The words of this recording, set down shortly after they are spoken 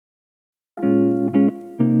You're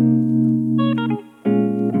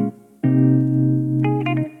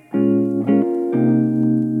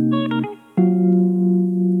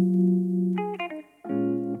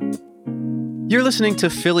listening to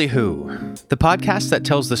Philly Who, the podcast that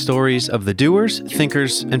tells the stories of the doers,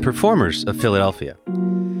 thinkers, and performers of Philadelphia.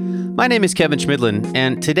 My name is Kevin Schmidlin,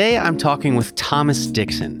 and today I'm talking with Thomas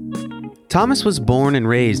Dixon. Thomas was born and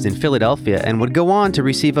raised in Philadelphia and would go on to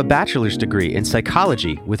receive a bachelor's degree in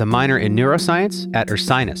psychology with a minor in neuroscience at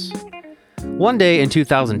Ursinus. One day in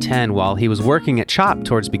 2010, while he was working at CHOP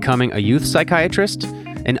towards becoming a youth psychiatrist,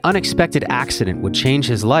 an unexpected accident would change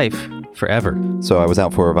his life forever. So I was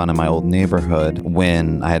out for a run in my old neighborhood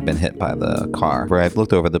when I had been hit by the car, where I've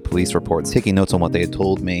looked over the police reports, taking notes on what they had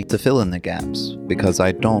told me to fill in the gaps, because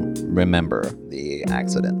I don't remember the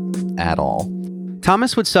accident at all.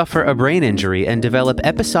 Thomas would suffer a brain injury and develop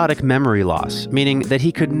episodic memory loss, meaning that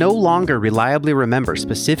he could no longer reliably remember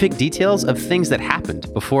specific details of things that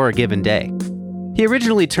happened before a given day. He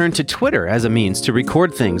originally turned to Twitter as a means to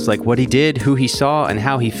record things like what he did, who he saw, and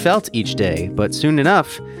how he felt each day, but soon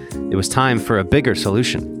enough, it was time for a bigger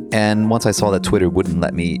solution. And once I saw that Twitter wouldn't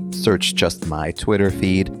let me search just my Twitter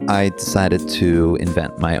feed, I decided to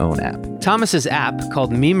invent my own app. Thomas's app,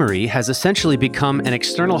 called Memory, has essentially become an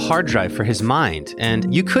external hard drive for his mind,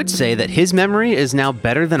 and you could say that his memory is now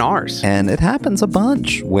better than ours. And it happens a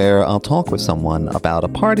bunch, where I'll talk with someone about a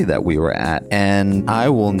party that we were at, and I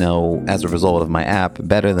will know, as a result of my app,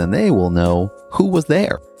 better than they will know who was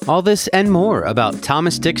there. All this and more about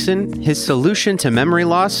Thomas Dixon, his solution to memory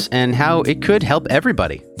loss, and how it could help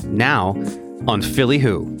everybody. Now, on Philly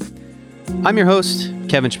Who. I'm your host,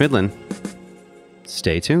 Kevin Schmidlin.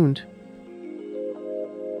 Stay tuned.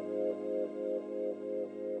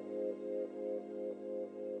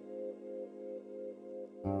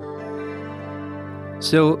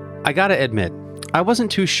 So, I gotta admit, I wasn't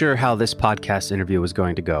too sure how this podcast interview was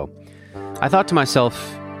going to go. I thought to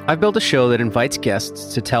myself, I've built a show that invites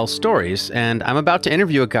guests to tell stories, and I'm about to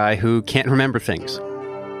interview a guy who can't remember things.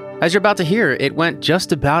 As you're about to hear, it went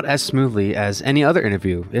just about as smoothly as any other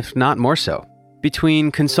interview, if not more so.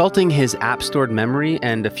 Between consulting his app-stored memory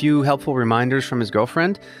and a few helpful reminders from his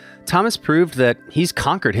girlfriend, Thomas proved that he's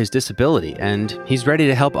conquered his disability, and he's ready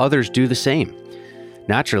to help others do the same.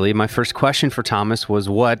 Naturally, my first question for Thomas was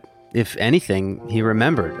what, if anything, he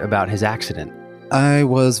remembered about his accident. I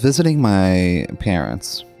was visiting my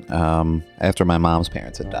parents after my mom's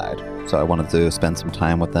parents had died, so I wanted to spend some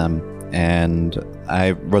time with them. And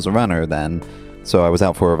I was a runner then, so I was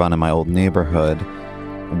out for a run in my old neighborhood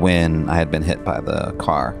when I had been hit by the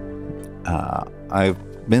car. I've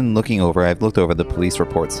looked over the police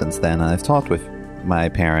reports since then, and I've talked with my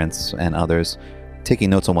parents and others, taking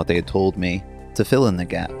notes on what they had told me to fill in the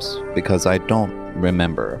gaps, because I don't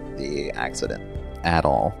remember the accident at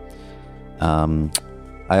all.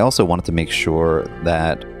 I also wanted to make sure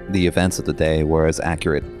that the events of the day were as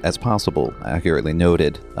accurate as possible, accurately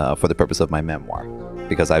noted for the purpose of my memoir,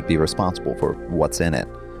 because I'd be responsible for what's in it.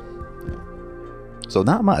 So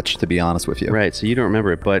not much, to be honest with you. Right, so you don't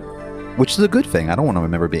remember it, but... Which is a good thing. I don't want to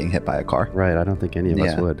remember being hit by a car. Right, I don't think any of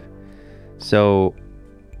us would. So,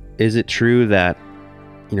 is it true that,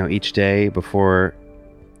 each day before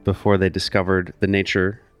they discovered the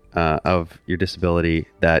nature of your disability,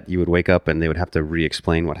 that you would wake up and they would have to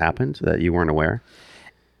re-explain what happened, that you weren't aware?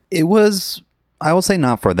 It was, I will say,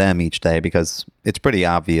 not for them each day, because it's pretty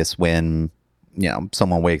obvious when,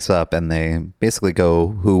 someone wakes up and they basically go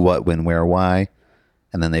who, what, when, where, why,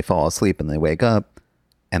 and then they fall asleep and they wake up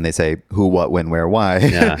and they say who, what, when, where, why.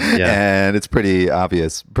 Yeah. And it's pretty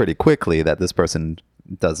obvious pretty quickly that this person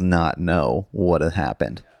does not know what had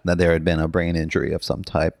happened, that there had been a brain injury of some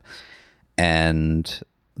type. And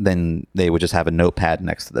then they would just have a notepad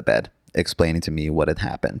next to the bed explaining to me what had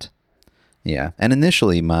happened. Yeah. And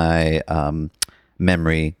initially my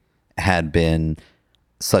memory had been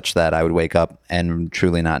such that I would wake up and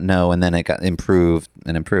truly not know, and then it got improved,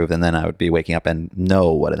 and then I would be waking up and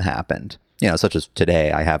know what had happened. Such as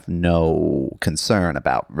today, I have no concern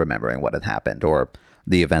about remembering what had happened or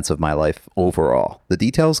the events of my life overall. The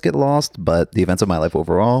details get lost, but the events of my life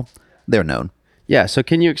overall, they're known. Yeah, so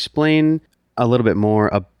can you explain a little bit more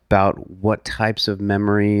about what types of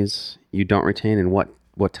memories you don't retain and what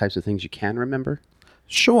types of things you can remember?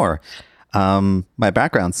 Sure. My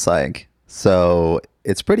background's psych, so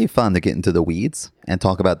it's pretty fun to get into the weeds and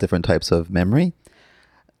talk about different types of memory.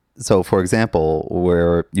 So, for example,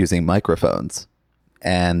 we're using microphones.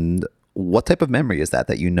 And what type of memory is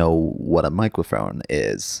that you know what a microphone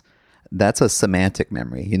is? That's a semantic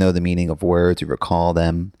memory. You know the meaning of words, you recall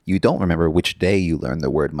them. You don't remember which day you learned the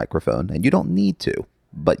word microphone, and you don't need to,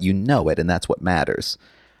 but you know it, and that's what matters.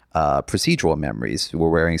 procedural memories. We're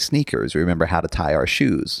wearing sneakers. We remember how to tie our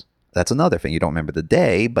shoes. That's another thing. You don't remember the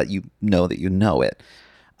day, but you know that you know it.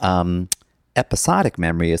 Episodic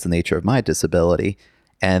memory is the nature of my disability.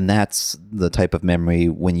 And that's the type of memory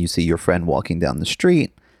when you see your friend walking down the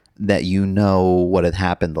street that you know what had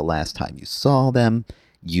happened the last time you saw them.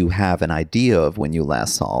 You have an idea of when you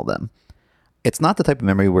last saw them. It's not the type of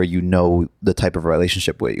memory where you know the type of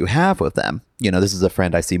relationship where you have with them. This is a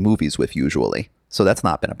friend I see movies with usually. So that's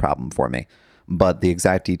not been a problem for me. But the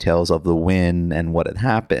exact details of the when and what had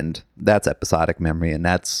happened, that's episodic memory. And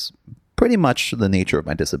that's pretty much the nature of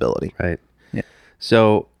my disability. Right. Yeah.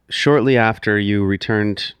 So shortly after you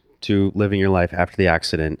returned to living your life after the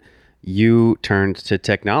accident, you turned to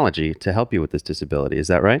technology to help you with this disability. Is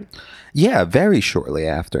that right? Yeah, very shortly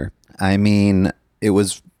after. I mean, it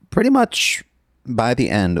was pretty much by the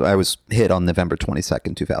end. I was hit on November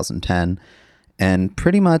 22nd, 2010. And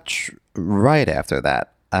pretty much right after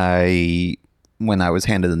that, when I was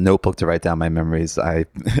handed a notebook to write down my memories, I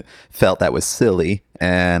felt that was silly.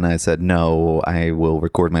 And I said, no, I will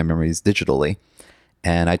record my memories digitally.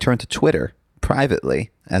 And I turned to Twitter privately,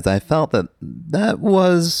 as I felt that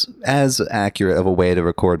was as accurate of a way to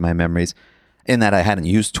record my memories, in that I hadn't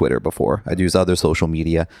used Twitter before. I'd used other social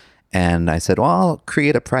media. And I said, well, I'll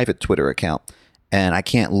create a private Twitter account. And I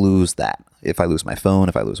can't lose that. If I lose my phone,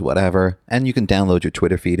 if I lose whatever. And you can download your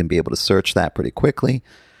Twitter feed and be able to search that pretty quickly.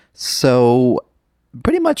 So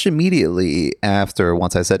pretty much immediately after,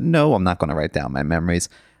 once I said, no, I'm not going to write down my memories.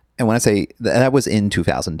 And when I say that was in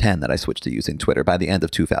 2010 that I switched to using Twitter, by the end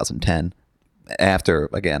of 2010, after,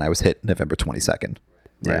 again, I was hit November 22nd.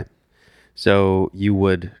 Right. Yeah. So you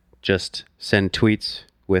would just send tweets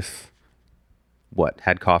with what?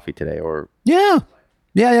 Had coffee today or? Yeah.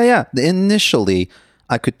 Initially,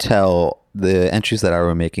 I could tell the entries that I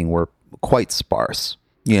were making were quite sparse.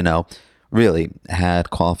 Really, had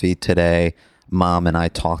coffee today. Mom and I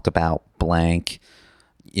talked about blank.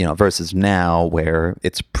 Versus now where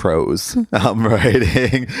it's prose. I'm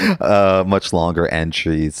writing much longer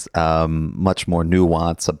entries, much more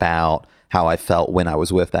nuance about how I felt when I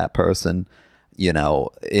was with that person.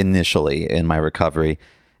 Initially in my recovery,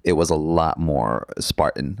 it was a lot more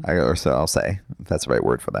Spartan, or so I'll say, if that's the right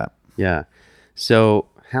word for that. Yeah. So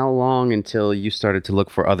how long until you started to look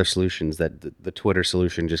for other solutions, that the Twitter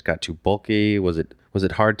solution just got too bulky? Was it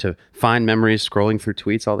hard to find memories scrolling through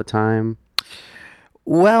tweets all the time?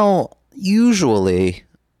 Well, usually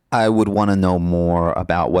I would want to know more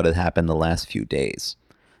about what had happened the last few days.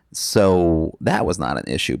 So that was not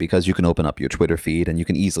an issue because you can open up your Twitter feed and you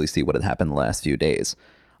can easily see what had happened the last few days.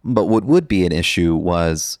 But what would be an issue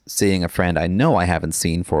was seeing a friend I know I haven't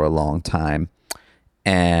seen for a long time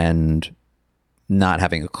and not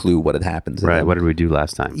having a clue what had happened to them. Right. What did we do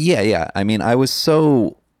last time? Yeah. I mean,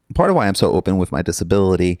 part of why I'm so open with my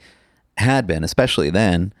disability had been, especially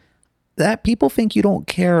then, that people think you don't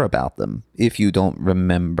care about them if you don't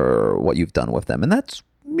remember what you've done with them. And that's,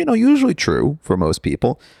 usually true for most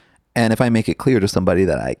people. And if I make it clear to somebody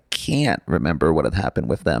that I can't remember what had happened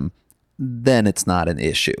with them, then it's not an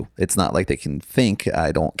issue. It's not like they can think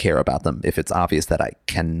I don't care about them if it's obvious that I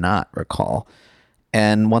cannot recall.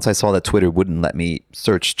 And once I saw that Twitter wouldn't let me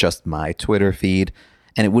search just my Twitter feed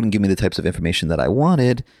and it wouldn't give me the types of information that I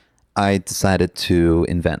wanted, I decided to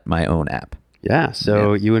invent my own app. Yeah.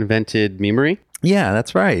 So you invented Memory? Yeah,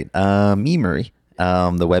 that's right. Memory.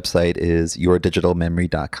 The website is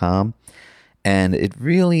yourdigitalmemory.com. And it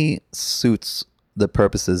really suits the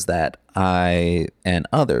purposes that I and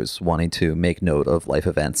others wanting to make note of life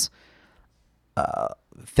events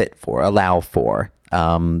allow for.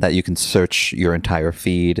 That you can search your entire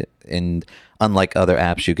feed. And unlike other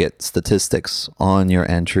apps, you get statistics on your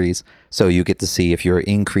entries. So you get to see if you're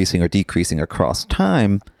increasing or decreasing across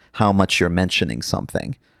time, how much you're mentioning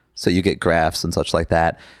something. So you get graphs and such like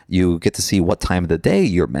that. You get to see what time of the day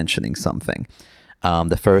you're mentioning something.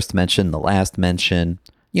 The first mention, the last mention.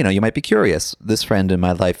 You might be curious. This friend in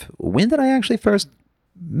my life, when did I actually first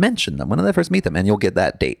mention them? When did I first meet them? And you'll get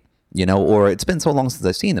that date. Or it's been so long since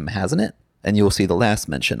I've seen them, hasn't it? And you'll see the last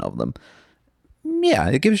mention of them. Yeah,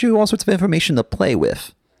 it gives you all sorts of information to play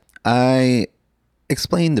with. I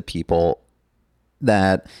explain to people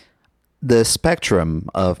that the spectrum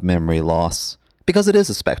of memory loss, because it is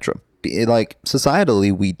a spectrum, like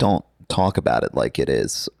societally, we don't talk about it like it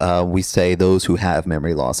is. We say those who have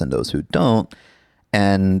memory loss and those who don't.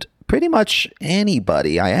 And pretty much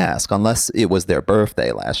anybody I ask, unless it was their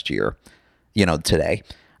birthday last year, today,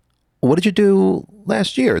 what did you do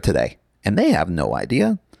last year today? And they have no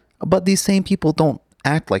idea. But these same people don't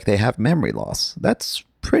act like they have memory loss. That's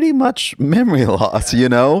pretty much memory loss,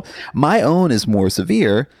 My own is more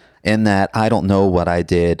severe. in that I don't know what I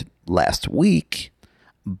did last week,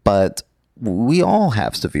 but we all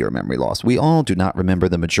have severe memory loss. We all do not remember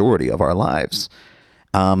the majority of our lives.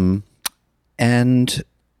 And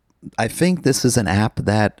I think this is an app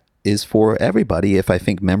that is for everybody if I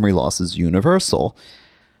think memory loss is universal.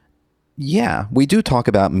 Yeah, we do talk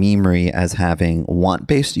about Memory as having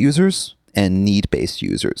want-based users and need-based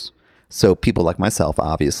users. So people like myself,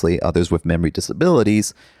 obviously, others with memory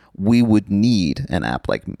disabilities, we would need an app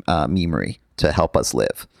like Memory to help us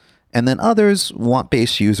live. And then others,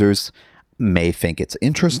 want-based users, may think it's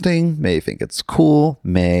interesting, may think it's cool,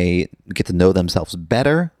 may get to know themselves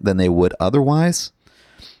better than they would otherwise.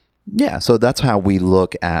 Yeah, so that's how we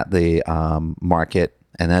look at the market,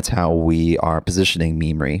 and that's how we are positioning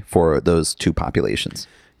Memory for those two populations.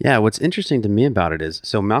 Yeah, what's interesting to me about it is,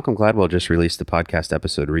 so Malcolm Gladwell just released a podcast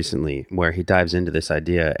episode recently where he dives into this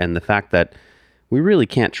idea and the fact that we really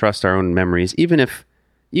can't trust our own memories, even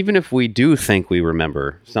if we do think we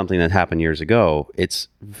remember something that happened years ago. It's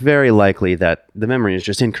very likely that the memory is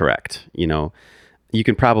just incorrect. You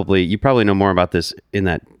probably know more about this in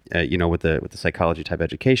that with the psychology type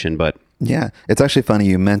education, but yeah, it's actually funny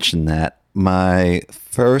you mentioned that. My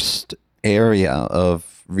first area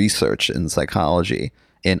of research in psychology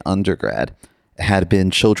in undergrad had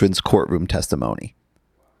been children's courtroom testimony.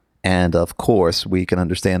 And of course, we can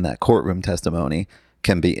understand that courtroom testimony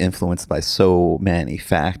can be influenced by so many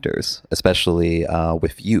factors, especially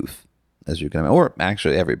with youth, as you can imagine, or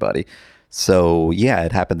actually everybody. So yeah,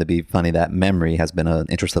 it happened to be funny that memory has been an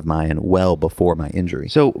interest of mine well before my injury.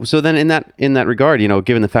 So then in that regard,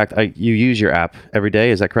 given the fact you use your app every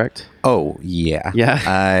day, is that correct? Oh yeah. Yeah.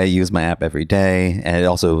 I use my app every day, and it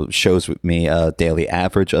also shows me a daily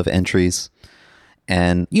average of entries.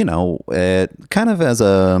 And, it kind of as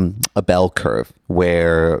a bell curve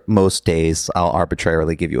where most days I'll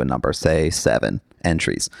arbitrarily give you a number, say 7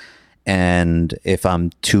 entries. And if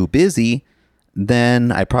I'm too busy,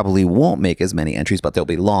 then I probably won't make as many entries, but there'll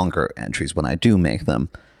be longer entries when I do make them.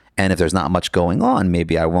 And if there's not much going on,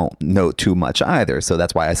 maybe I won't note too much either. So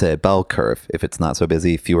that's why I say a bell curve. If it's not so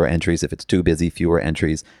busy, fewer entries. If it's too busy, fewer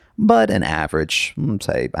entries. But an average,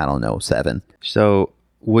 say, 7. So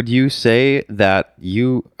would you say that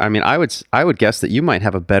I would guess that you might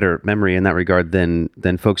have a better memory in that regard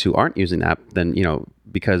than folks who aren't using the app,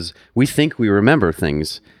 because we think we remember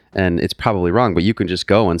things and it's probably wrong, but you can just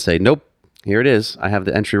go and say, nope, here it is. I have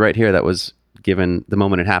the entry right here that was given the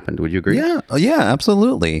moment it happened. Would you agree? Yeah,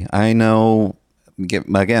 absolutely. I know,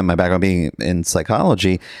 again, my background being in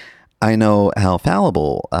psychology, I know how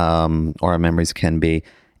fallible our memories can be.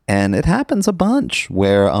 And it happens a bunch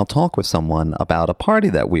where I'll talk with someone about a party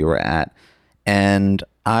that we were at, and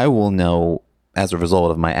I will know, as a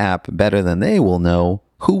result of my app, better than they will know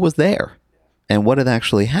who was there and what had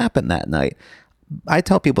actually happened that night. I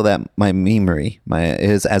tell people that my memory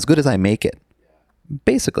is as good as I make it,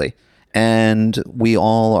 basically. And we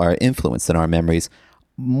all are influenced in our memories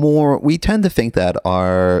more. We tend to think that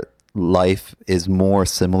our life is more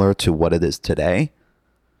similar to what it is today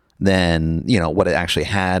than, what it actually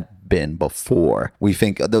had been before. We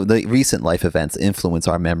think the recent life events influence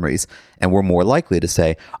our memories, and we're more likely to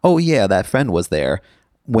say, oh yeah, that friend was there,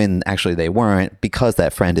 when actually they weren't, because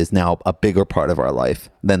that friend is now a bigger part of our life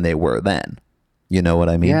than they were then. You know what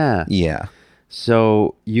I mean? Yeah.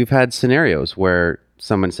 So you've had scenarios where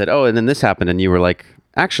someone said, oh, and then this happened, and you were like,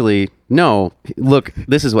 actually, no, look,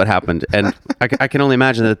 this is what happened. And I can only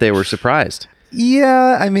imagine that they were surprised.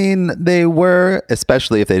 Yeah, I mean, they were,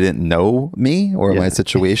 especially if they didn't know me or my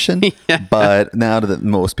situation. Yeah. But now that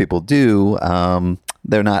most people do,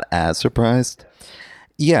 they're not as surprised.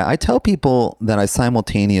 Yeah, I tell people that I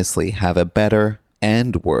simultaneously have a better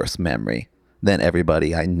and worse memory than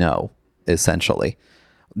everybody I know, essentially.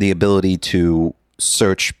 The ability to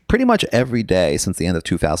search pretty much every day since the end of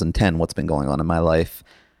 2010 what's been going on in my life,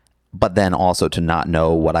 but then also to not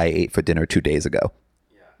know what I ate for dinner 2 days ago.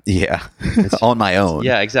 Yeah, on my own.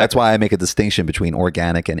 Yeah, exactly. That's why I make a distinction between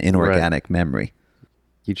organic and inorganic memory.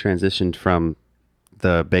 You transitioned from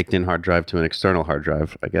the baked-in hard drive to an external hard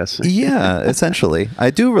drive, I guess. Yeah, essentially. I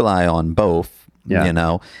do rely on both,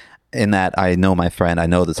 in that I know my friend, I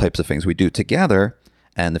know the types of things we do together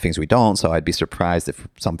and the things we don't, so I'd be surprised if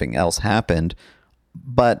something else happened.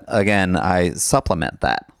 But again, I supplement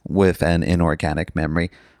that with an inorganic memory,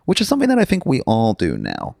 which is something that I think we all do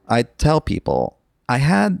now. I tell people,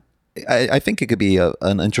 I think it could be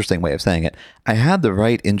an interesting way of saying it. I had the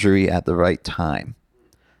right injury at the right time.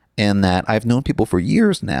 And that I've known people for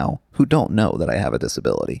years now who don't know that I have a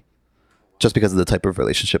disability. Just because of the type of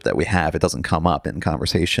relationship that we have, it doesn't come up in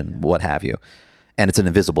conversation, what have you. And it's an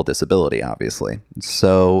invisible disability, obviously.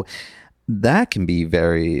 So that can be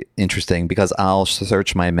very interesting because I'll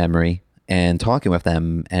search my memory and talking with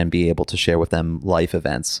them and be able to share with them life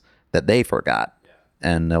events that they forgot.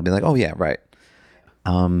 And they'll be like, oh, yeah, right.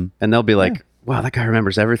 And they'll be like, wow, that guy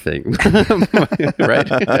remembers everything. Right?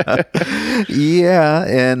 Yeah,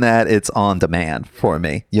 and that it's on demand for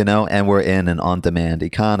me, and we're in an on-demand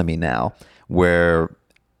economy now where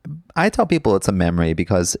I tell people it's a memory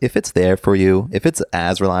because if it's there for you, if it's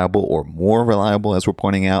as reliable or more reliable, as we're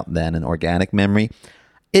pointing out, than an organic memory,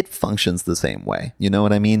 it functions the same way. You know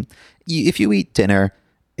what I mean? If you eat dinner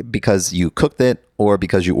because you cooked it or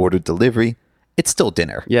because you ordered delivery, it's still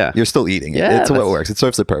dinner. Yeah. You're still eating it. Yeah, It's what works. It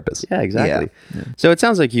serves a purpose. Yeah, exactly. Yeah. So it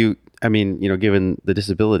sounds like given the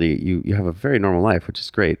disability, you have a very normal life, which is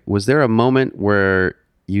great. Was there a moment where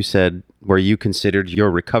you considered your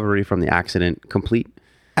recovery from the accident complete?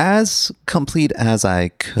 As complete as I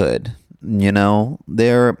could,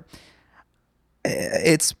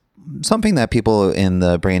 it's something that people in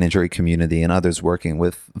the brain injury community and others working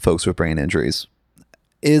with folks with brain injuries,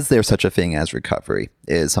 is there such a thing as recovery,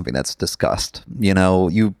 is something that's discussed.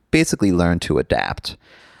 You basically learn to adapt.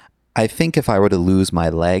 I think if I were to lose my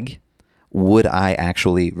leg, would I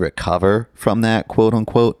actually recover from that, quote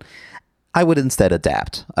unquote? I would instead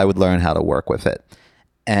adapt. I would learn how to work with it.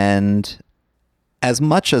 And as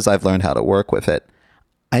much as I've learned how to work with it,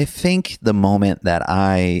 I think the moment that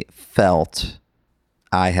I felt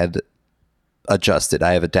I had adjusted,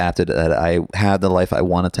 I have adapted, that I had the life I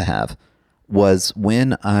wanted to have, was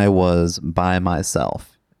when I was by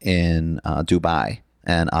myself in Dubai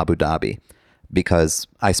and Abu Dhabi, because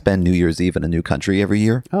I spend New Year's Eve in a new country every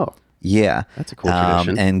year. Oh, yeah. That's a cool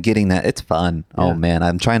tradition. And getting that, it's fun. Yeah. Oh, man,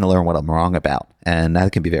 I'm trying to learn what I'm wrong about. And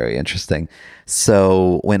that can be very interesting.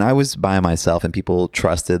 So when I was by myself and people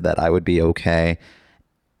trusted that I would be okay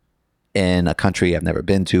in a country I've never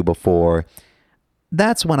been to before,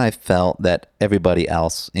 that's when I felt that everybody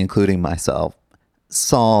else, including myself,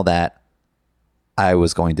 saw that I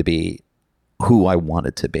was going to be who I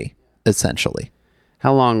wanted to be, essentially.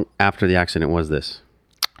 How long after the accident was this?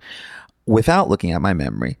 Without looking at my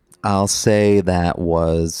memory, I'll say that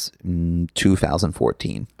was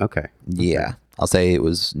 2014. Okay. Yeah. I'll say it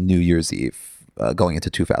was New Year's Eve going into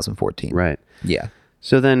 2014. Right. Yeah.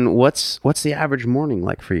 So then what's the average morning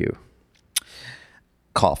like for you?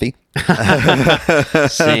 Coffee.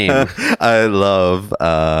 Same. I love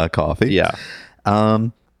coffee. Yeah.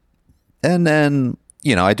 And then,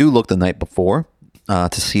 I do look the night before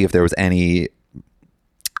to see if there was any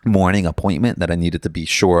morning appointment that I needed to be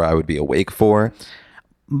sure I would be awake for.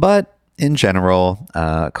 But in general,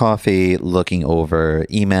 coffee, looking over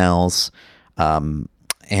emails,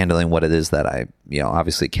 handling what it is that I,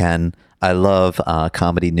 obviously can. I love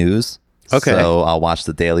comedy news. Okay. So I'll watch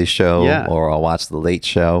The Daily Show or I'll watch The Late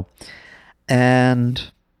Show.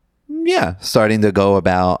 And starting to go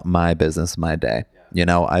about my business, my day.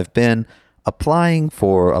 I've been applying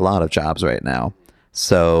for a lot of jobs right now.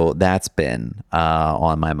 So that's been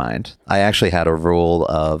on my mind. I actually had a rule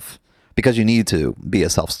of, because you need to be a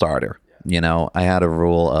self-starter, I had a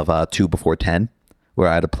rule of 2 before 10, where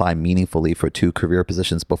I'd apply meaningfully for 2 career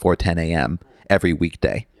positions before 10 a.m. every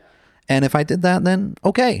weekday. And if I did that, then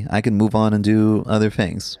okay, I can move on and do other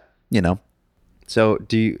things, So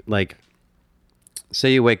do you,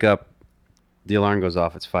 say you wake up, the alarm goes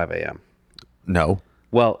off, it's 5 a.m. No.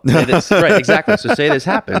 Well, right, exactly. So say this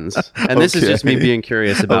happens, and this is just me being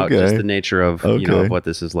curious about just the nature of of what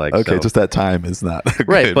this is like. Okay, so. Just that time is not good,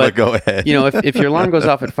 right, but go ahead. If your alarm goes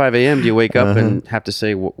off at 5 a.m., do you wake up and have to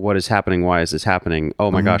say what is happening? Why is this happening?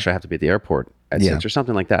 Oh my gosh, I have to be at the airport at 6 or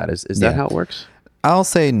something like that. Is that how it works? I'll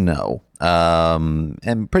say no,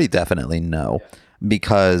 and pretty definitely no,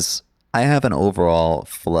 because I have an overall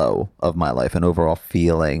flow of my life, an overall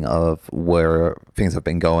feeling of where things have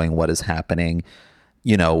been going, what is happening.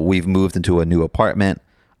 We've moved into a new apartment.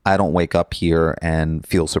 I don't wake up here and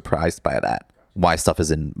feel surprised by that. Why stuff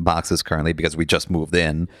is in boxes currently because we just moved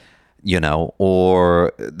in,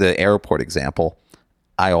 or the airport example.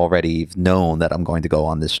 I already known that I'm going to go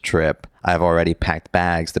on this trip. I've already packed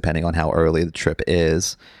bags depending on how early the trip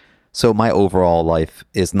is. So my overall life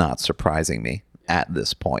is not surprising me at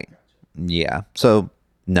this point. Yeah. So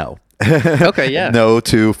no. Okay, yeah. No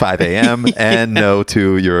to 5 a.m. and no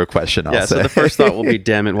to your question, I'll say. So the first thought will be,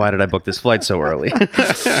 damn it, why did I book this flight so early?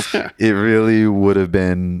 It really would have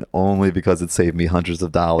been only because it saved me hundreds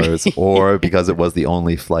of dollars or because it was the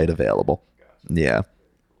only flight available. Yeah.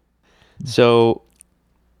 So,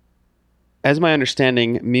 as my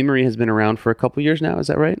understanding, Memory has been around for a couple years now. Is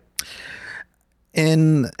that right?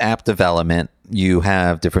 In app development, you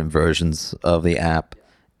have different versions of the app.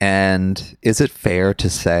 And is it fair to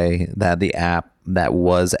say that the app that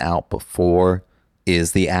was out before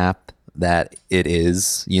is the app that it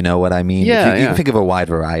is. You know what I mean? Yeah, You can think of a wide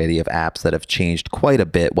variety of apps that have changed quite a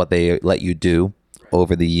bit what they let you do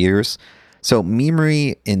over the years. So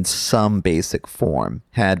Memory in some basic form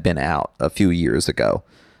had been out a few years ago,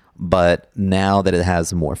 but now that it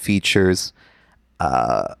has more features,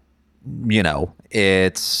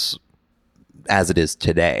 it's as it is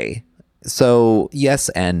today. So yes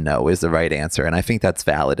and no is the right answer, and I think that's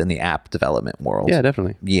valid in the app development world. Yeah,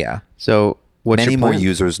 definitely. Yeah. So what's Many your more plan?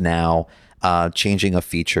 users now, changing of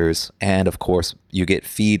features, and of course you get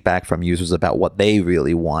feedback from users about what they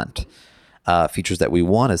really want. Features that we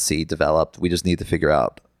want to see developed. We just need to figure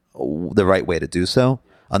out the right way to do so.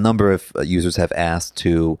 A number of users have asked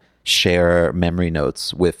to share memory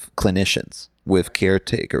notes with clinicians, with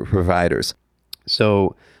caretaker providers.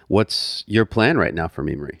 So what's your plan right now for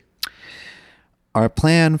Memory? Our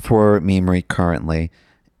plan for Memory currently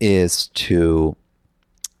is to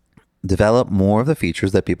develop more of the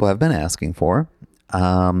features that people have been asking for,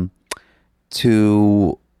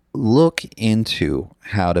 to look into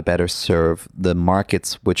how to better serve the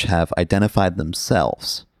markets which have identified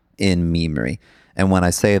themselves in Memory. And when I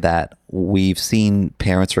say that, we've seen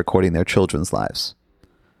parents recording their children's lives.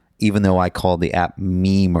 Even though I call the app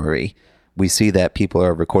Memory, we see that people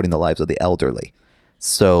are recording the lives of the elderly.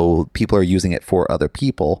 So people are using it for other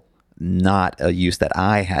people, not a use that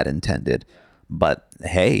I had intended. But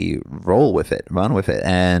hey, roll with it, run with it,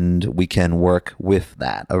 and we can work with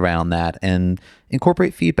that, around that, and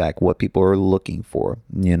incorporate feedback, what people are looking for,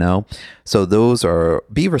 So those are,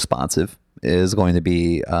 be responsive is going to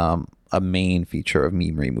be a main feature of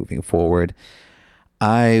Memory moving forward.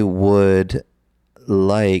 I would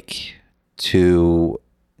like to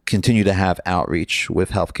continue to have outreach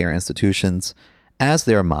with healthcare institutions as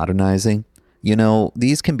they're modernizing.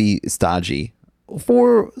 These can be stodgy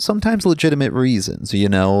for sometimes legitimate reasons,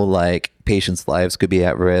 like patients' lives could be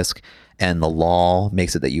at risk and the law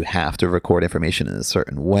makes it that you have to record information in a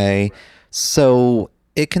certain way. So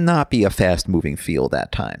it cannot be a fast moving field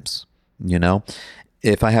at times.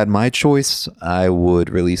 If I had my choice, I would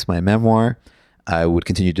release my memoir. I would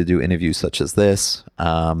continue to do interviews such as this,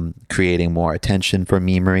 creating more attention for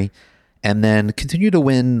Memory, and then continue to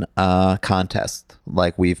win contests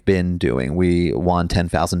like we've been doing. We won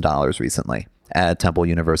 $10,000 recently at Temple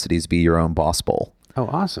University's Be Your Own Boss Bowl. Oh,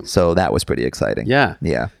 awesome. So that was pretty exciting. Yeah.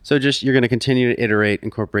 Yeah. So just you're going to continue to iterate,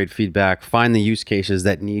 incorporate feedback, find the use cases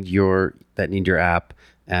that need your app,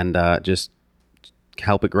 and just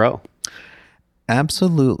help it grow.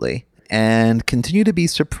 Absolutely. And continue to be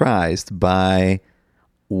surprised by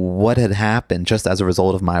what had happened just as a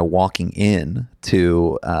result of my walking in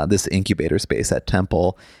to this incubator space at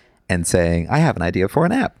Temple and saying, I have an idea for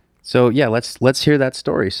an app. So yeah, let's hear that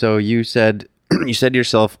story. So you said to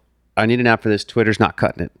yourself, I need an app for this. Twitter's not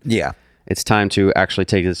cutting it. Yeah. It's time to actually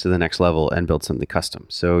take this to the next level and build something custom.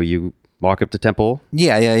 So you walk up to Temple.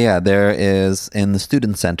 Yeah. There is, in the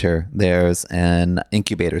student center, there's an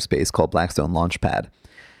incubator space called Blackstone Launchpad.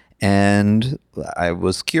 And I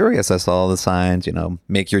was curious. I saw the signs,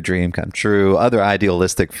 make your dream come true, other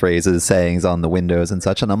idealistic phrases, sayings on the windows and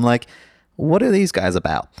such. And I'm like, what are these guys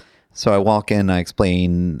about? So I walk in, I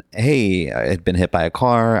explain, hey, I had been hit by a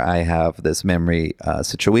car. I have this memory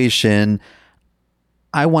situation.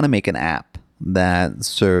 I want to make an app that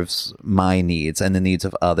serves my needs and the needs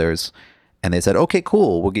of others. And they said, okay,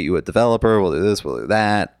 cool. We'll get you a developer. We'll do this, we'll do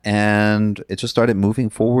that. And it just started moving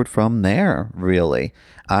forward from there, really.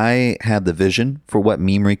 I had the vision for what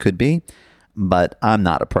Memory could be, but I'm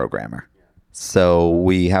not a programmer. So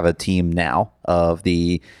we have a team now of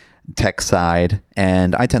the tech side,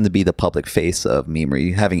 and I tend to be the public face of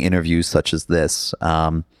Memory, having interviews such as this.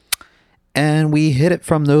 And we hit it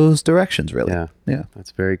from those directions, really. Yeah.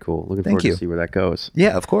 That's very cool. Looking Thank forward you. to see where that goes.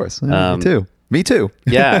 Yeah, of course. Me too.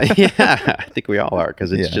 Yeah. I think we all are,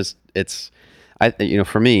 because it's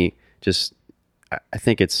for me, I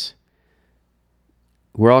think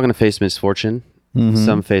we're all going to face misfortune. Mm-hmm.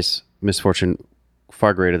 Some face misfortune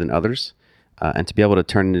far greater than others. And to be able to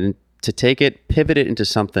turn it pivot it into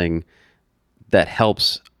something that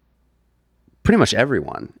helps pretty much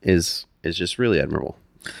everyone is just really admirable.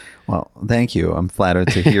 Well, thank you. I'm flattered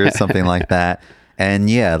to hear something like that. And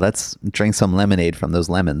yeah, let's drink some lemonade from those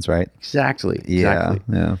lemons, right? Exactly. Yeah.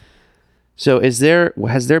 So has there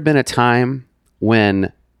been a time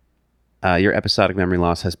when your episodic memory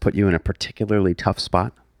loss has put you in a particularly tough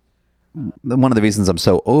spot? One of the reasons I'm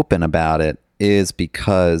so open about it is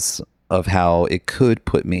because of how it could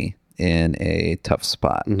put me in a tough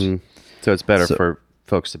spot. Mm-hmm. So it's better for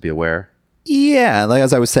folks to be aware. Yeah, like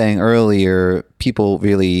as I was saying earlier, people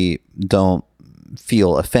really don't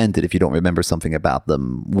feel offended if you don't remember something about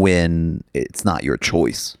them when it's not your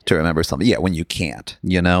choice to remember something. Yeah, when you can't,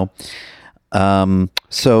 you know?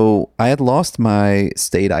 So I had lost my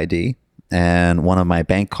state ID and one of my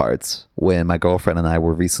bank cards when my girlfriend and I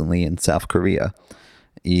were recently in South Korea.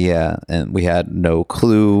 Yeah, and we had no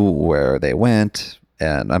clue where they went.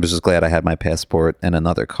 And I was just glad I had my passport and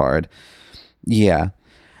another card. Yeah.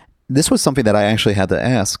 This was something that I actually had to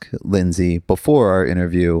ask Lindsay before our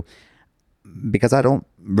interview because I don't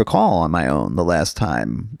recall on my own the last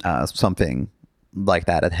time something like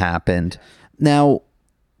that had happened. Now,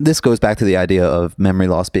 this goes back to the idea of memory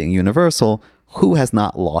loss being universal. Who has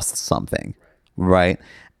not lost something, right?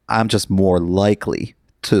 I'm just more likely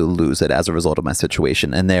to lose it as a result of my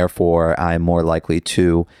situation, and therefore I'm more likely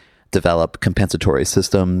to develop compensatory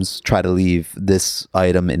systems, try to leave this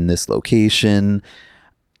item in this location,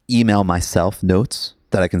 email myself notes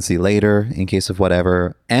that I can see later in case of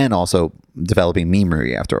whatever, and also developing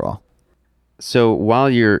memory after all. So while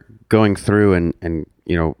you're going through and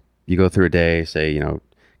you know, you go through a day, say, you know,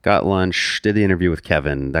 got lunch, did the interview with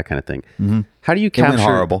Kevin, that kind of thing. Mm-hmm. How do you capture? It went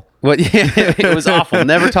horrible. What? Yeah, it was awful.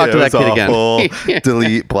 Never talk to that kid again.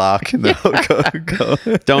 Delete, block. No, go.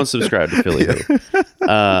 Don't subscribe to Philly.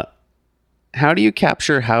 Yeah. How do you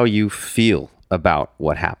capture how you feel about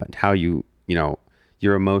what happened? How you know,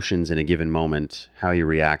 your emotions in a given moment, how you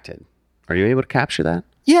reacted. Are you able to capture that?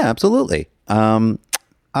 Yeah, absolutely. I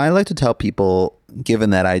like to tell people, given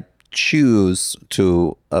that I choose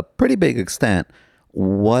to a pretty big extent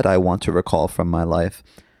what I want to recall from my life,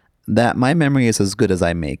 that my memory is as good as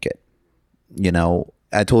I make it. You know,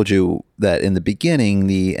 I told you that in the beginning,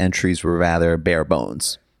 the entries were rather bare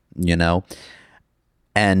bones, you know,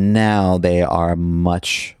 and now they are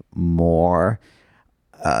much more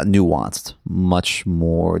nuanced, much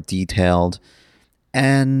more detailed,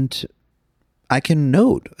 and I can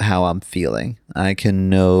note how I'm feeling. I can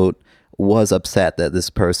note, was upset that this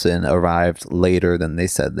person arrived later than they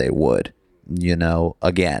said they would, you know,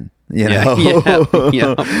 again. You know?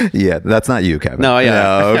 Yeah, that's not you, Kevin. No, yeah.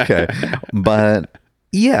 No, okay. But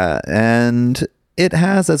yeah, and it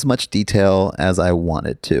has as much detail as I want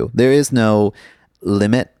it to. There is no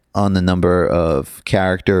limit on the number of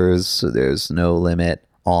characters. There's no limit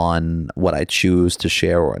on what I choose to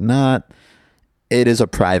share or not. It is a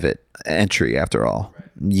private entry after all.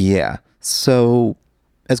 Yeah. So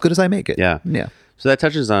as good as I make it. Yeah. Yeah. So that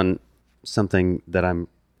touches on something that I'm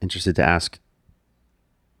interested to ask.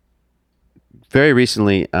 Very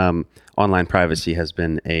recently, online privacy has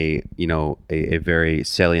been a very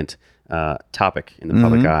salient topic in the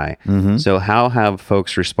public eye. Mm-hmm. So how have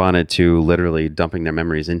folks responded to literally dumping their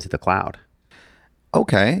memories into the cloud?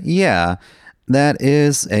 Okay. Yeah. That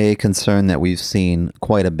is a concern that we've seen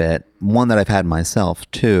quite a bit. One that I've had myself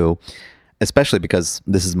too, especially because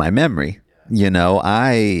this is my memory. You know,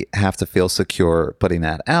 I have to feel secure putting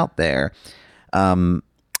that out there.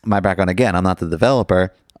 My background, again, I'm not the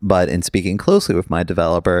developer, but in speaking closely with my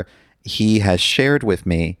developer, he has shared with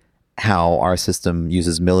me how our system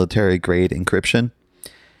uses military grade encryption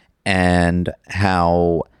and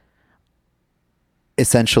how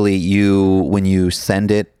essentially when you send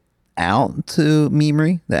it out to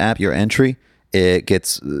Memory, the app, your entry, it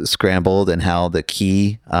gets scrambled, and how the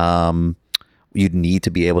key, you'd need to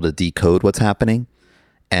be able to decode what's happening.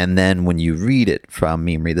 And then when you read it from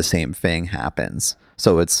Memory, the same thing happens.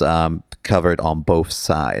 So it's covered on both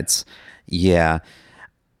sides. Yeah.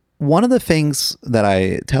 One of the things that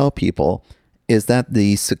I tell people is that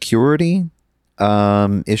the security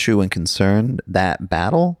issue and concern, that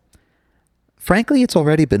battle, frankly, it's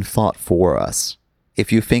already been fought for us.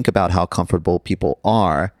 If you think about how comfortable people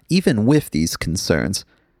are, even with these concerns,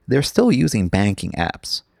 they're still using banking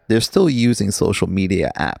apps. They're still using social media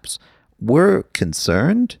apps. We're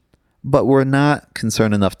concerned, but we're not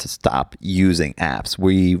concerned enough to stop using apps.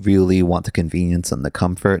 We really want the convenience and the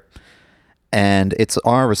comfort. And it's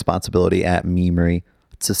our responsibility at Memory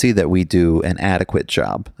to see that we do an adequate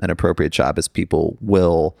job, an appropriate job, as people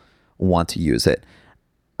will want to use it.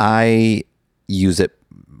 I use it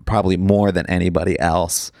probably more than anybody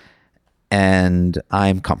else, and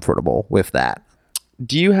I'm comfortable with that.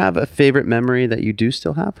 Do you have a favorite memory that you do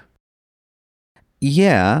still have?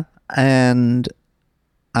 Yeah, and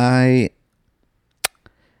I,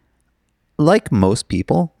 like most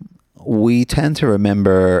people, we tend to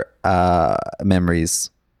remember memories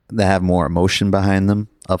that have more emotion behind them.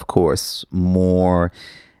 Of course, more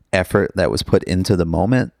effort that was put into the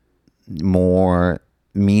moment, more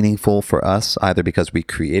meaningful for us, either because we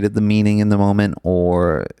created the meaning in the moment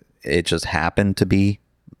or it just happened to be.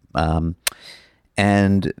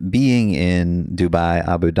 And being in Dubai,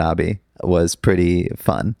 Abu Dhabi, was pretty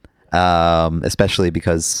fun. especially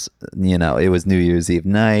because, it was New Year's Eve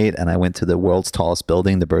night and I went to the world's tallest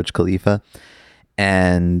building, the Burj Khalifa.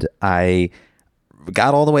 And I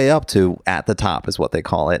got all the way up to at the top is what they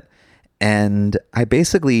call it. And I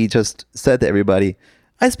basically just said to everybody,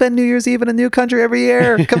 I spend New Year's Eve in a new country every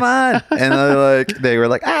year. Come on. And they were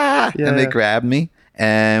like, ah, and they grabbed me.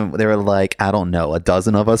 And they were like, I don't know, a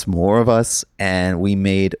dozen of us, more of us. And we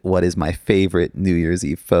made what is my favorite New Year's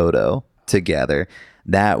Eve photo together.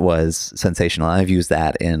 That was sensational. I've used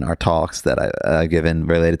that in our talks that I've given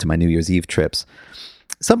related to my New Year's Eve trips.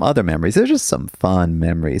 Some other memories. There's just some fun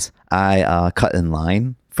memories. I cut in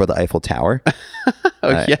line for the Eiffel Tower.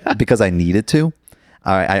 Yeah. Because I needed to.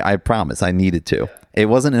 I promise I needed to. It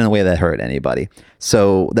wasn't in a way that hurt anybody.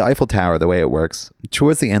 So the Eiffel Tower, the way it works,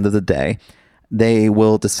 towards the end of the day, they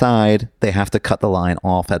will decide they have to cut the line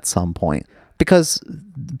off at some point because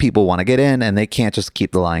people want to get in and they can't just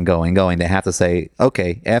keep the line going. They have to say,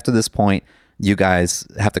 okay, after this point, you guys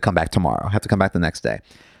have to come back tomorrow, have to come back the next day.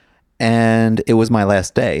 And it was my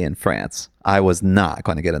last day in France. I was not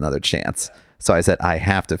going to get another chance. So I said, I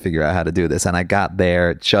have to figure out how to do this. And I got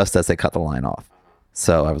there just as they cut the line off.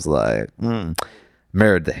 So I was like,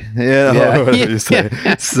 merde. What you say.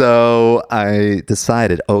 So I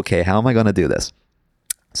decided, okay, how am I going to do this?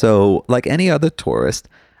 So like any other tourist,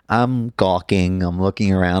 I'm gawking, I'm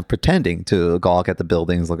looking around, pretending to gawk at the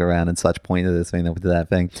buildings, look around and such, point to this thing, to that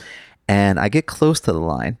thing. And I get close to the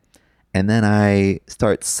line. And then I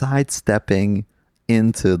start sidestepping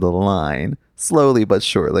into the line, slowly but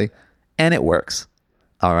surely. And it works.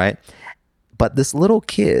 All right. But this little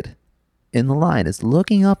kid in the line is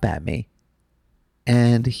looking up at me.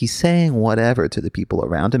 And he's saying whatever to the people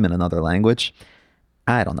around him in another language.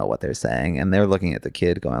 I don't know what they're saying. And they're looking at the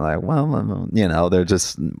kid going like, well, they're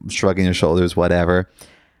just shrugging their shoulders, whatever.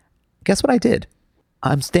 Guess what I did?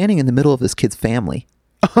 I'm standing in the middle of this kid's family.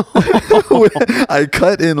 I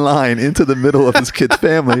cut in line into the middle of this kid's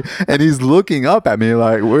family and he's looking up at me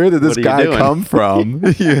like, where did this guy come from?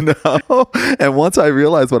 And once I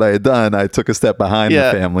realized what I had done, I took a step behind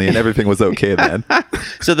the family and everything was okay then.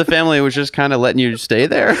 So the family was just kind of letting you stay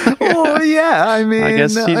there? Well, yeah, I mean, I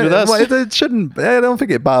guess he's with us. It shouldn't, I don't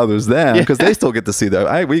think it bothers them because they still get to see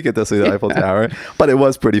we get to see the Eiffel Tower, but it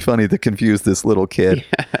was pretty funny to confuse this little kid.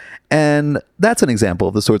 And that's an example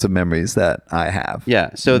of the sorts of memories that I have.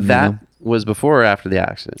 Yeah. So that was before or after the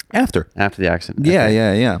accident? After. After the accident. Yeah,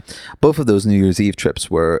 okay. yeah. Both of those New Year's Eve trips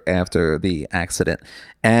were after the accident.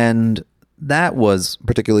 And that was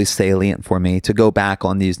particularly salient for me to go back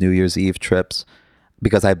on these New Year's Eve trips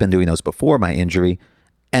because I've been doing those before my injury.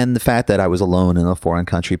 And the fact that I was alone in a foreign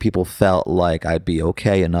country, people felt like I'd be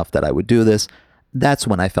okay enough that I would do this. That's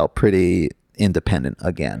when I felt pretty independent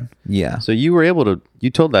again. Yeah. So you were able to, you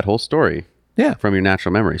told that whole story from your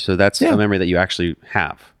natural memory. So that's a memory that you actually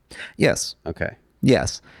have. Yes. Okay.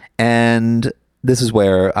 Yes. And this is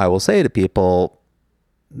where I will say to people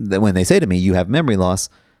that when they say to me, you have memory loss,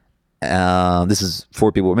 this is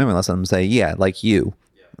for people with memory loss, I'm going to say, yeah, like you,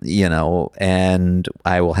 and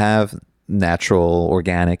I will have natural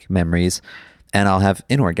organic memories and I'll have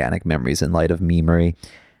inorganic memories in light of memory.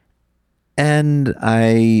 And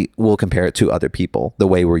I will compare it to other people, the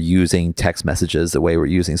way we're using text messages, the way we're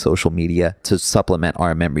using social media to supplement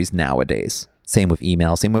our memories nowadays. Same with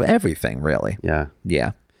email, same with everything, really. Yeah.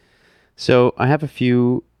 Yeah. So I have a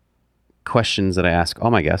few questions that I ask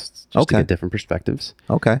all my guests just to get different perspectives.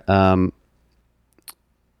 Okay. What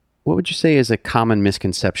would you say is a common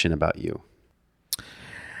misconception about you?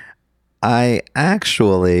 I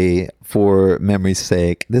actually, for memory's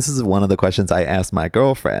sake, this is one of the questions I asked my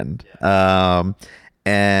girlfriend. And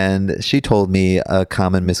she told me a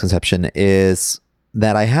common misconception is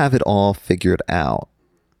that I have it all figured out.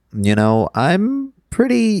 I'm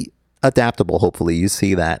pretty adaptable, hopefully you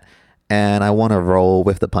see that. And I want to roll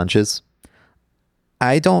with the punches.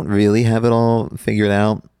 I don't really have it all figured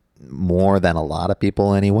out, more than a lot of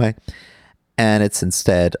people anyway. And it's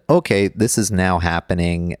instead, okay, this is now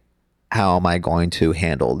happening. How am I going to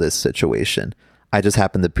handle this situation? I just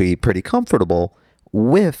happen to be pretty comfortable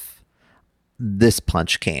with this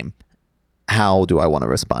punch came. How do I want to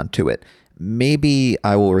respond to it? Maybe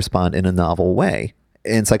I will respond in a novel way.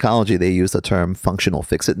 In psychology, they use the term functional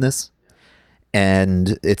fixedness.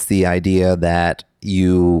 And it's the idea that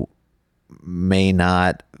you may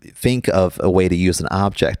not think of a way to use an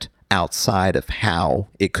object outside of how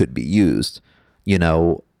it could be used.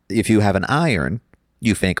 If you have an iron,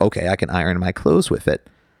 you think, okay, I can iron my clothes with it.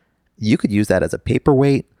 You could use that as a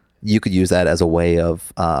paperweight. You could use that as a way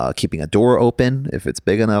of keeping a door open if it's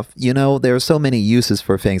big enough. There are so many uses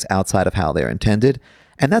for things outside of how they're intended.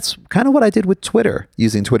 And that's kind of what I did with Twitter,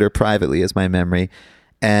 using Twitter privately as my memory.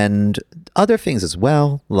 And other things as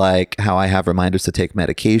well, like how I have reminders to take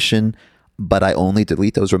medication, but I only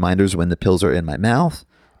delete those reminders when the pills are in my mouth.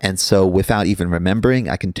 And so without even remembering,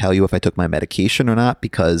 I can tell you if I took my medication or not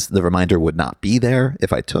because the reminder would not be there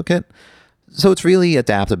if I took it. So it's really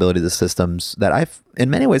adaptability to systems that I've in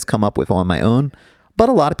many ways come up with on my own, but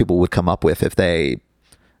a lot of people would come up with if they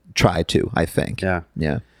try to, I think. Yeah.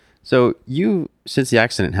 Yeah. So you, since the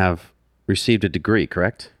accident, have received a degree,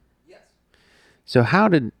 correct? Yes. So how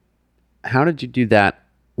did you do that?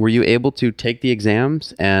 Were you able to take the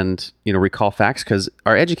exams and, recall facts? Because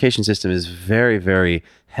our education system is very, very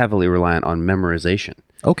heavily reliant on memorization.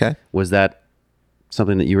 Okay. Was that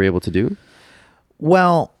something that you were able to do?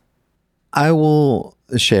 Well, I will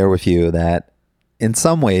share with you that in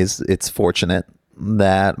some ways it's fortunate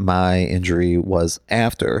that my injury was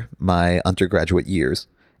after my undergraduate years,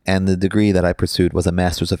 and the degree that I pursued was a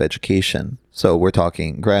Master's of Education. So we're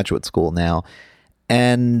talking graduate school now.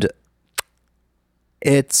 And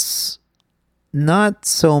it's not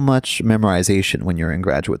so much memorization when you're in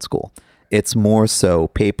graduate school. It's more so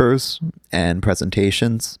papers and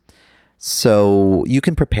presentations. So you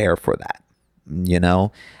can prepare for that,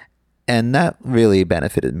 and that really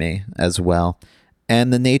benefited me as well.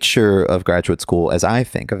 And the nature of graduate school, as I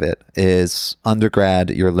think of it, is undergrad,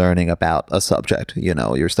 you're learning about a subject,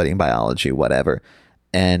 you're studying biology, whatever.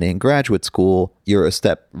 And in graduate school, you're a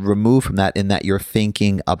step removed from that in that you're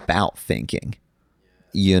thinking about thinking.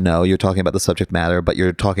 You're talking about the subject matter, but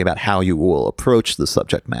you're talking about how you will approach the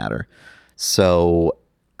subject matter. So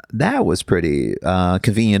that was pretty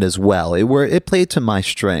convenient as well. It played to my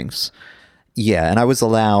strengths. Yeah, and I was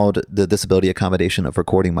allowed the disability accommodation of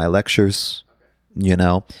recording my lectures,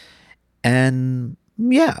 and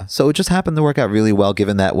yeah, so it just happened to work out really well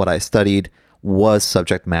given that what I studied was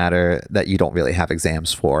subject matter that you don't really have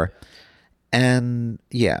exams for. And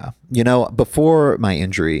yeah, before my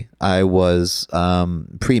injury, I was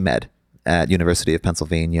pre-med at University of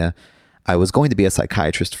Pennsylvania. I was going to be a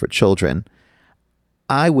psychiatrist for children.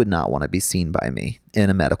 I would not want to be seen by me in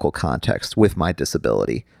a medical context with my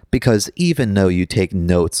disability, because even though you take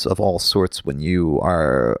notes of all sorts when you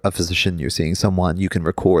are a physician, you're seeing someone, you can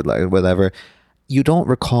record like whatever, you don't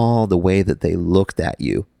recall the way that they looked at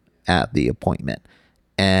you at the appointment.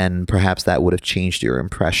 And perhaps that would have changed your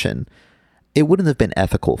impression. It wouldn't have been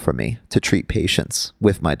ethical for me to treat patients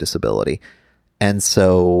with my disability. And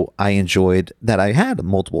so I enjoyed that I had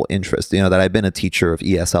multiple interests, that I've been a teacher of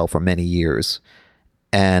ESL for many years,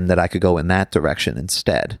 and that I could go in that direction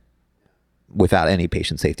instead without any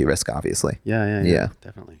patient safety risk, obviously. Yeah,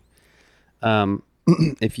 definitely.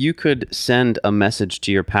 If you could send a message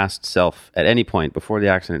to your past self at any point, before the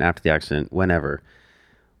accident, after the accident, whenever,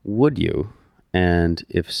 would you? And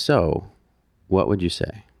if so, what would you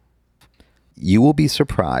say? You will be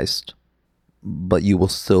surprised, but you will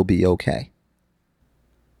still be okay.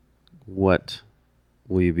 What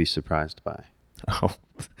will you be surprised by? Oh,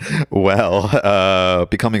 well,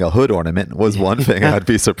 becoming a hood ornament was one thing I'd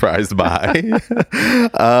be surprised by.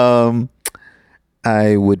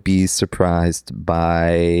 I would be surprised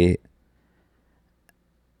by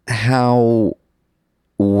how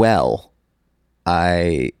well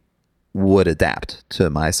I would adapt to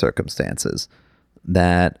my circumstances,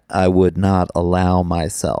 that I would not allow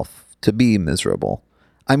myself to be miserable.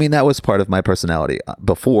 I mean, that was part of my personality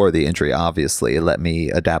before the injury, obviously. It let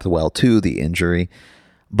me adapt well to the injury,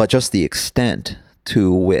 but just the extent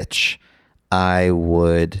to which I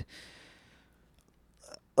would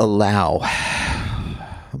allow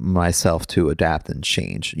myself to adapt and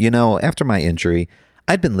change. After my injury,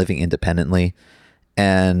 I'd been living independently,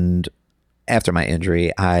 and after my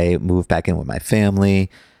injury, I moved back in with my family.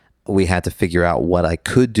 We had to figure out what I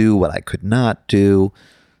could do, what I could not do.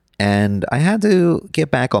 And I had to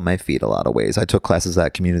get back on my feet a lot of ways. I took classes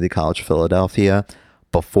at Community College Philadelphia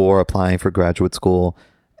before applying for graduate school.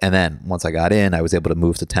 And then once I got in, I was able to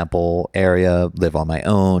move to Temple area, live on my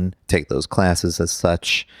own, take those classes as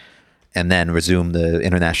such, and then resume the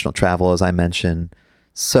international travel, as I mentioned.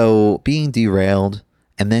 So being derailed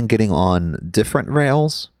and then getting on different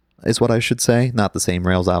rails is what I should say. Not the same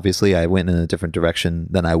rails, obviously. I went in a different direction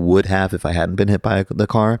than I would have if I hadn't been hit by the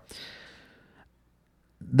car.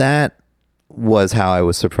 That was how I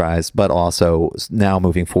was surprised, but also now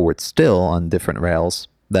moving forward still on different rails,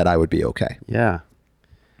 that I would be okay. Yeah.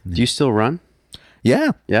 Do you still run?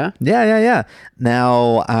 Yeah. Yeah? Yeah.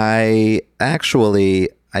 Now, I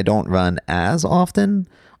don't run as often,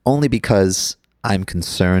 only because I'm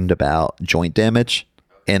concerned about joint damage,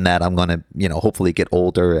 in that I'm going to, hopefully get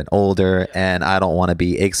older and older, and I don't want to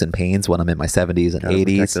be aches and pains when I'm in my 70s and 80s.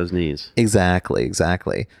 Protect those knees.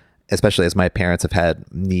 Exactly. especially as my parents have had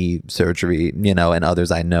knee surgery, and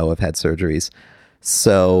others I know have had surgeries.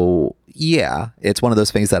 So yeah, it's one of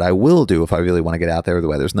those things that I will do if I really want to get out there, the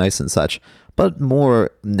weather's nice and such. But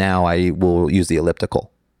more now, I will use the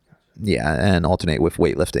elliptical. Yeah, and alternate with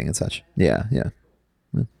weightlifting and such. Yeah.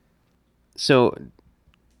 So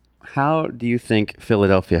how do you think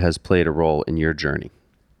Philadelphia has played a role in your journey?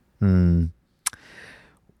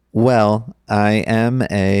 Well, I am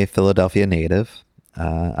a Philadelphia native.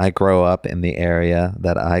 I grow up in the area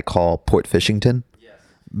that I call Port Fishington.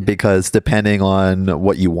 Because depending on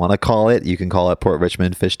what you want to call it, you can call it Port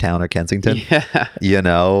Richmond, Fishtown, or Kensington. Yeah.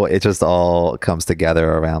 It just all comes together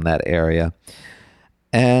around that area.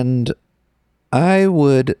 And I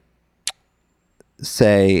would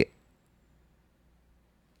say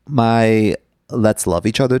my Let's Love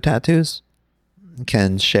Each Other tattoos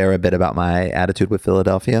can share a bit about my attitude with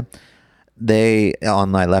Philadelphia. On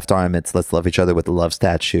my left arm, it's Let's Love Each Other with the love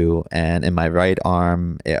statue. And on my right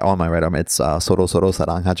arm, it's Soro Soro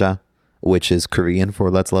Saranghaja, which is Korean for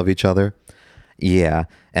Let's Love Each Other. Yeah.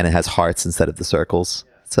 And it has hearts instead of the circles.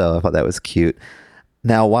 So I thought that was cute.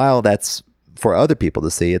 Now, while that's for other people to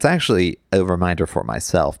see, it's actually a reminder for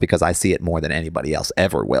myself because I see it more than anybody else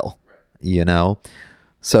ever will,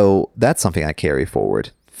 So that's something I carry forward,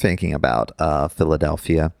 thinking about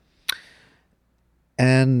Philadelphia.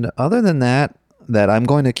 And other than that I'm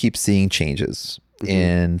going to keep seeing changes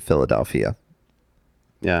in Philadelphia.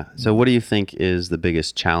 Yeah. So what do you think is the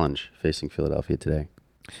biggest challenge facing Philadelphia today?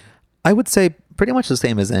 I would say pretty much the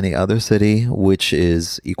same as any other city, which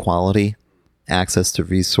is equality, access to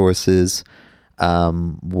resources,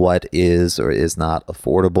 what is or is not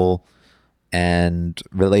affordable, and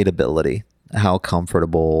relatability. How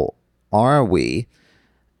comfortable are we,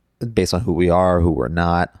 based on who we are, who we're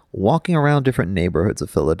not, walking around different neighborhoods of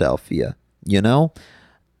Philadelphia?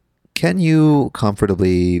 Can you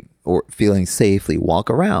comfortably or feeling safely walk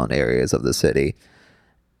around areas of the city?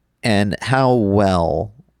 And how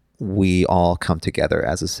well we all come together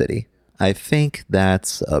as a city. I think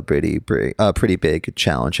that's a pretty big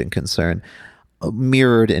challenge and concern,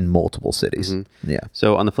 mirrored in multiple cities. Yeah.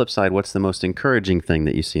 So on the flip side, what's the most encouraging thing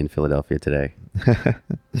that you see in Philadelphia today?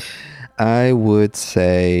 I would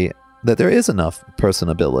say that there is enough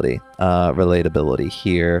personability, relatability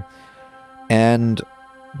here. And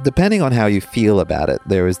depending on how you feel about it,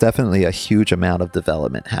 there is definitely a huge amount of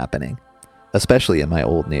development happening, especially in my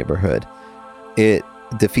old neighborhood. It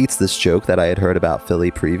defeats this joke that I had heard about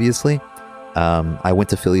Philly previously. I went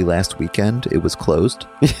to Philly last weekend. It was closed.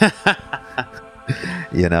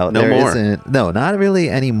 No, not really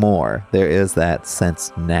anymore. There is that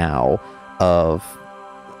sense now of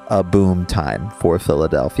a boom time for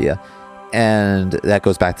Philadelphia. And that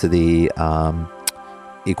goes back to the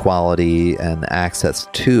equality and access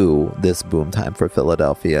to this boom time for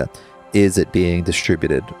Philadelphia. Is it being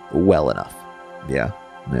distributed well enough? Yeah.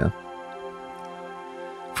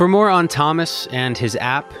 For more on Thomas and his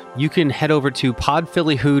app, you can head over to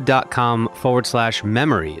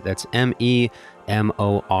podphillywho.com/memory. That's MEMORY.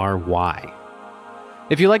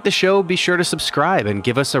 If you like the show, be sure to subscribe and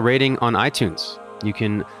give us a rating on iTunes. You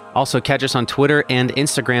can also catch us on Twitter and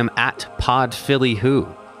Instagram at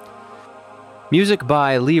PodPhillyWho. Music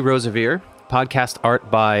by Lee Rosevere. Podcast art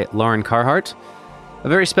by Lauren Carhart. A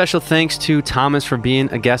very special thanks to Thomas for being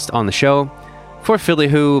a guest on the show. For Philly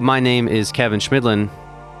Who, my name is Kevin Schmidlin.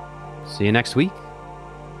 See you next week.